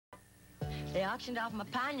They auctioned off my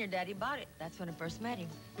pine. Your daddy bought it. That's when I first met him.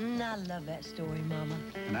 I love that story, Mama.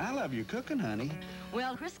 And I love your cooking, honey.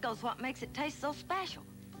 Well, Crisco's what makes it taste so special.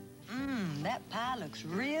 That pie looks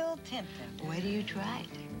real tempting. Wait till you try it.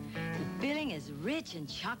 The filling is rich and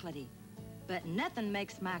chocolatey, but nothing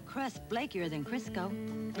makes my crust flakier than Crisco.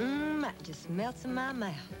 That just melts in my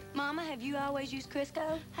mouth. Mama, have you always used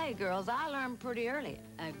Crisco? Hey, girls, I learned pretty early.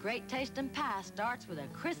 A great tasting pie starts with a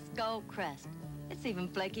Crisco crust. It's even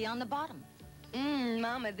flaky on the bottom.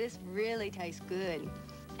 Mama, this really tastes good.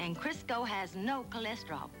 And Crisco has no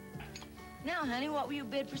cholesterol. Now, honey, what will you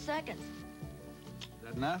bid for seconds? Is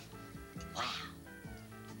that enough? Wow.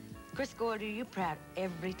 Crisco will do you proud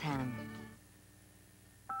every time.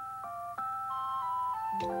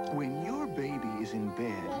 When your baby is in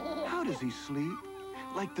bed, how does he sleep?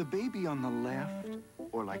 Like the baby on the left,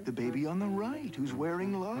 or like the baby on the right who's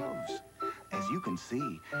wearing gloves? As you can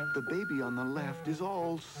see, the baby on the left is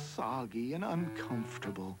all soggy and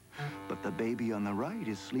uncomfortable. But the baby on the right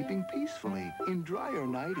is sleeping peacefully in drier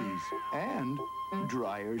nighties and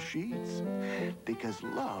drier sheets. Because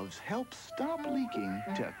Loves helps stop leaking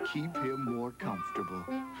to keep him more comfortable.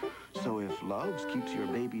 So if Loves keeps your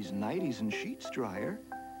baby's nighties and sheets drier,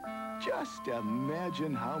 just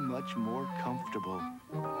imagine how much more comfortable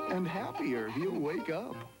and happier he'll wake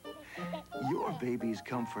up. Your baby's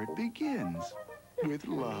comfort begins with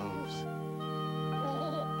Loves.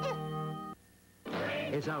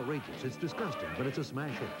 It's outrageous, it's disgusting, but it's a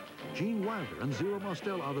smash hit. Gene Wilder and Zero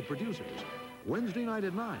Mostel are the producers. Wednesday night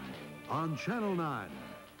at 9 on Channel 9.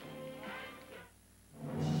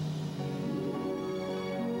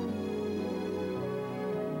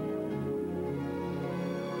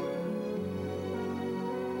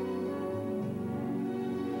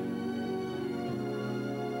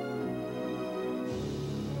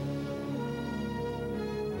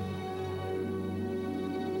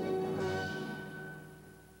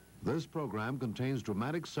 This program contains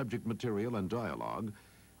dramatic subject material and dialogue,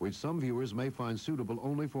 which some viewers may find suitable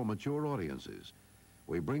only for mature audiences.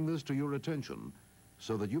 We bring this to your attention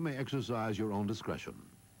so that you may exercise your own discretion.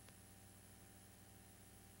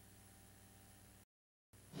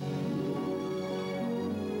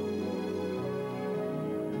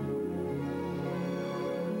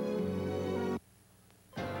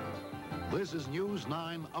 This is News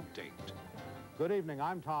 9 Update. Good evening,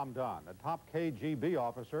 I'm Tom Dunn. A top KGB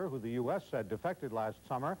officer who the U.S. said defected last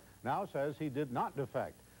summer now says he did not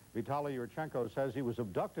defect. Vitaly Yurchenko says he was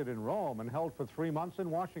abducted in Rome and held for 3 months in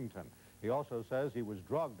Washington. He also says he was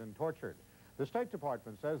drugged and tortured. The State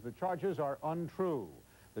Department says the charges are untrue.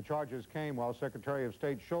 The charges came while Secretary of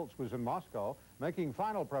State Schultz was in Moscow making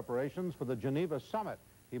final preparations for the Geneva summit.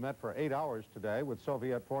 He met for 8 hours today with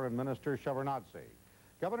Soviet Foreign Minister Shevardnadze.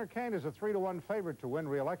 Governor Kane is a 3-to-1 favorite to win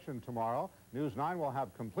re-election tomorrow. News 9 will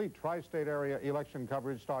have complete tri-state area election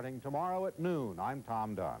coverage starting tomorrow at noon. I'm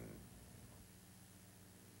Tom Dunn.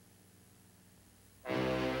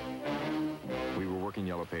 We were working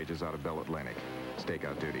Yellow Pages out of Bell Atlantic.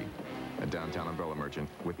 Stakeout duty. A downtown umbrella merchant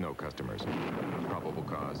with no customers. Probable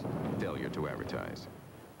cause, failure to advertise.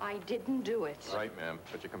 I didn't do it. Right, ma'am,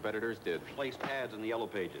 but your competitors did. Placed ads in the Yellow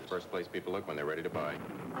Pages. First place people look when they're ready to buy.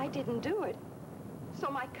 I didn't do it. So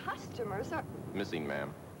my customers are... Missing,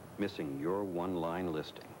 ma'am. Missing your one-line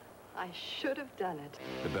listing. I should have done it.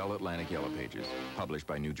 The Bell Atlantic Yellow Pages, published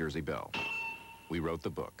by New Jersey Bell. We wrote the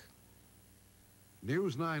book.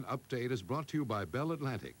 News 9 Update is brought to you by Bell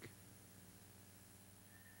Atlantic.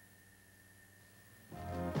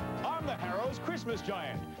 I'm the Harrow's Christmas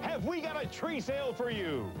Giant. Have we got a tree sale for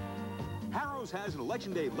you? Harrow's has an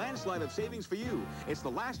Election Day landslide of savings for you. It's the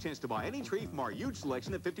last chance to buy any tree from our huge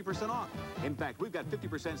selection at 50% off. In fact, we've got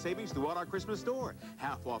 50% savings throughout our Christmas store.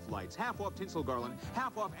 Half off lights, half off tinsel garland,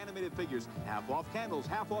 half off animated figures, half off candles,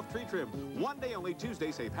 half off tree trim. One day only,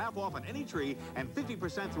 Tuesday, save half off on any tree and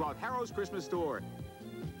 50% throughout Harrow's Christmas store.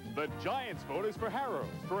 The Giants vote is for Harrow's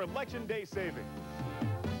for Election Day savings.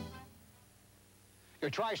 Your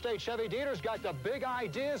Tri-State Chevy dealer's got the big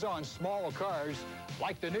ideas on small cars,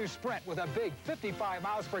 like the new Sprint with a big 55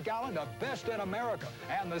 miles per gallon, the best in America,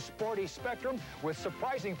 and the sporty Spectrum with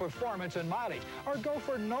surprising performance and mileage. Or go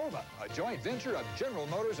for Nova, a joint venture of General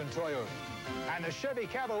Motors and Toyota. And the Chevy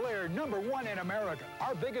Cavalier, #1 in America.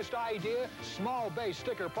 Our biggest idea, small base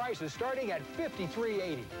sticker prices starting at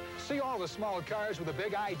 $53.80. See all the small cars with the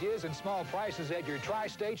big ideas and small prices at your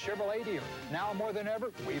Tri-State Chevrolet dealer. Now more than ever,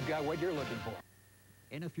 we've got what you're looking for.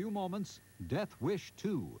 In a few moments, Death Wish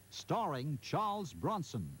 2, starring Charles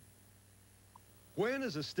Bronson. When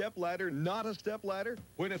is a step ladder not a step ladder?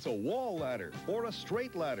 When it's a wall ladder, or a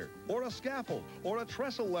straight ladder, or a scaffold, or a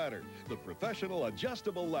trestle ladder. The professional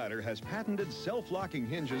adjustable ladder has patented self-locking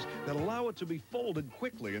hinges that allow it to be folded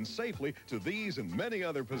quickly and safely to these and many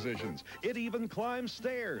other positions. It even climbs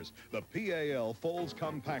stairs. The PAL folds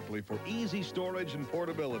compactly for easy storage and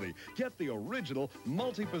portability. Get the original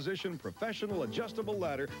multi-position professional adjustable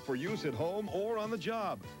ladder for use at home or on the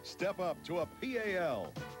job. Step up to a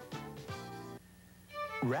PAL.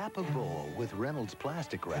 Wrap a bowl with Reynolds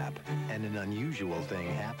plastic wrap, and an unusual thing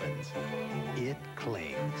happens. It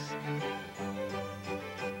clings.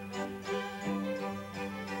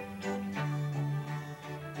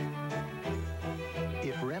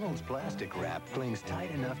 If Reynolds plastic wrap clings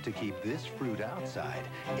tight enough to keep this fruit outside,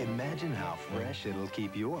 imagine how fresh it'll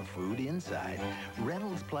keep your food inside.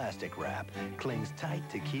 Reynolds plastic wrap clings tight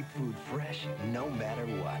to keep food fresh no matter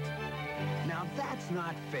what. Now that's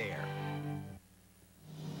not fair.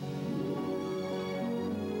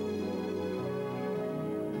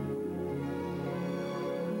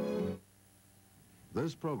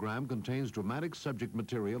 This program contains dramatic subject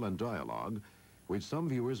material and dialogue which some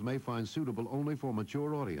viewers may find suitable only for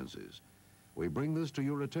mature audiences. We bring this to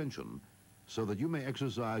your attention so that you may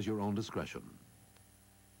exercise your own discretion.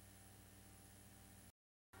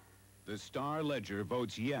 The Star-Ledger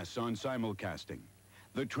votes yes on simulcasting.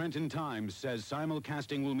 The Trenton Times says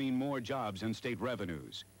simulcasting will mean more jobs and state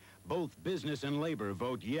revenues. Both business and labor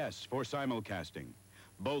vote yes for simulcasting.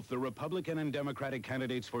 Both the Republican and Democratic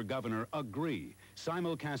candidates for governor agree.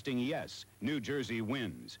 Simulcasting yes, New Jersey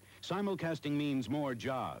wins. Simulcasting means more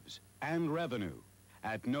jobs and revenue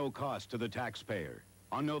at no cost to the taxpayer.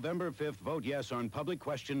 On November 5th, vote yes on public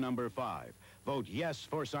question number 5. Vote yes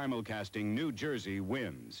for simulcasting. New Jersey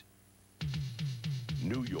wins.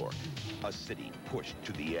 New York, a city pushed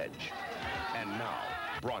to the edge. And now,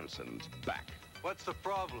 Bronson's back. What's the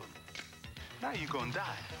problem? Now you're gonna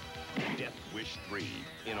die. Death Wish 3.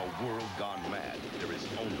 In a world gone mad, there is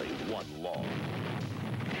only one law.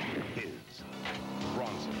 His.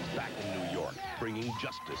 Bronson's back in New York, bringing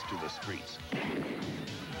justice to the streets.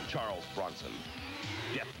 Charles Bronson.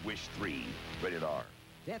 Death Wish 3. Rated R.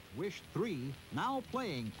 Death Wish 3, now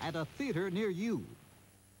playing at a theater near you.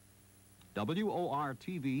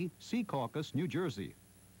 Wor-TV, Secaucus, New Jersey.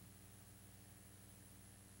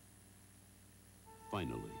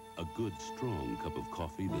 Finally, a good, strong cup of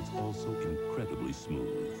coffee that's also incredibly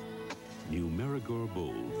smooth. New Marigore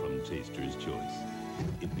Bold from Taster's Choice.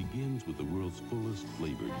 It begins with the world's fullest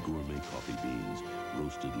flavored gourmet coffee beans,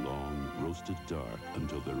 roasted long, roasted dark,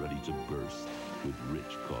 until they're ready to burst with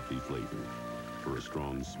rich coffee flavor. For a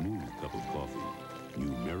strong, smooth cup of coffee,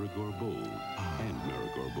 new Marigore Bold and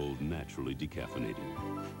Marigore Bold naturally decaffeinated.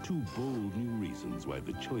 Two bold new reasons why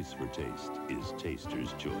the choice for taste is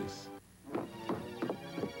Taster's Choice.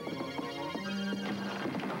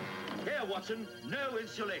 Here, Watson, no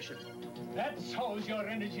insulation. That solves your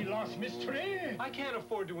energy loss mystery. I can't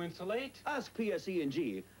afford to insulate. Ask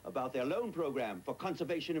PSE&G about their loan program for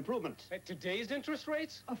conservation improvements. At today's interest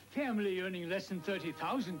rates, a family earning less than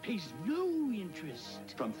 $30,000 pays no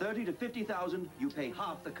interest. From $30,000 to $50,000, you pay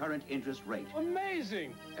half the current interest rate.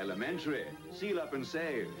 Amazing. Elementary. Seal up and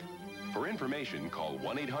save. For information, call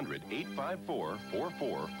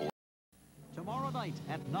 1-800-854-4444. Tomorrow night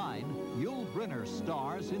at 9, Yul Brynner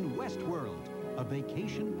stars in Westworld, a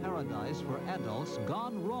vacation paradise for adults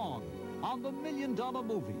gone wrong on the $1 Million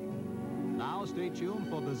Movie. Now stay tuned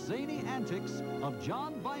for the zany antics of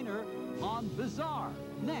John Viner on Bizarre,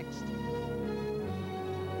 next.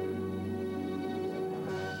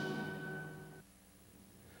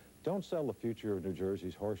 Don't sell the future of New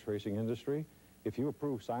Jersey's horse racing industry. If you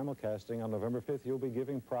approve simulcasting on November 5th, you'll be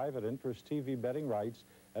giving private interest TV betting rights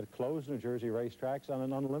at closed New Jersey racetracks on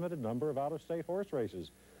an unlimited number of out-of-state horse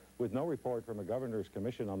races. With no report from a governor's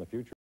commission on the future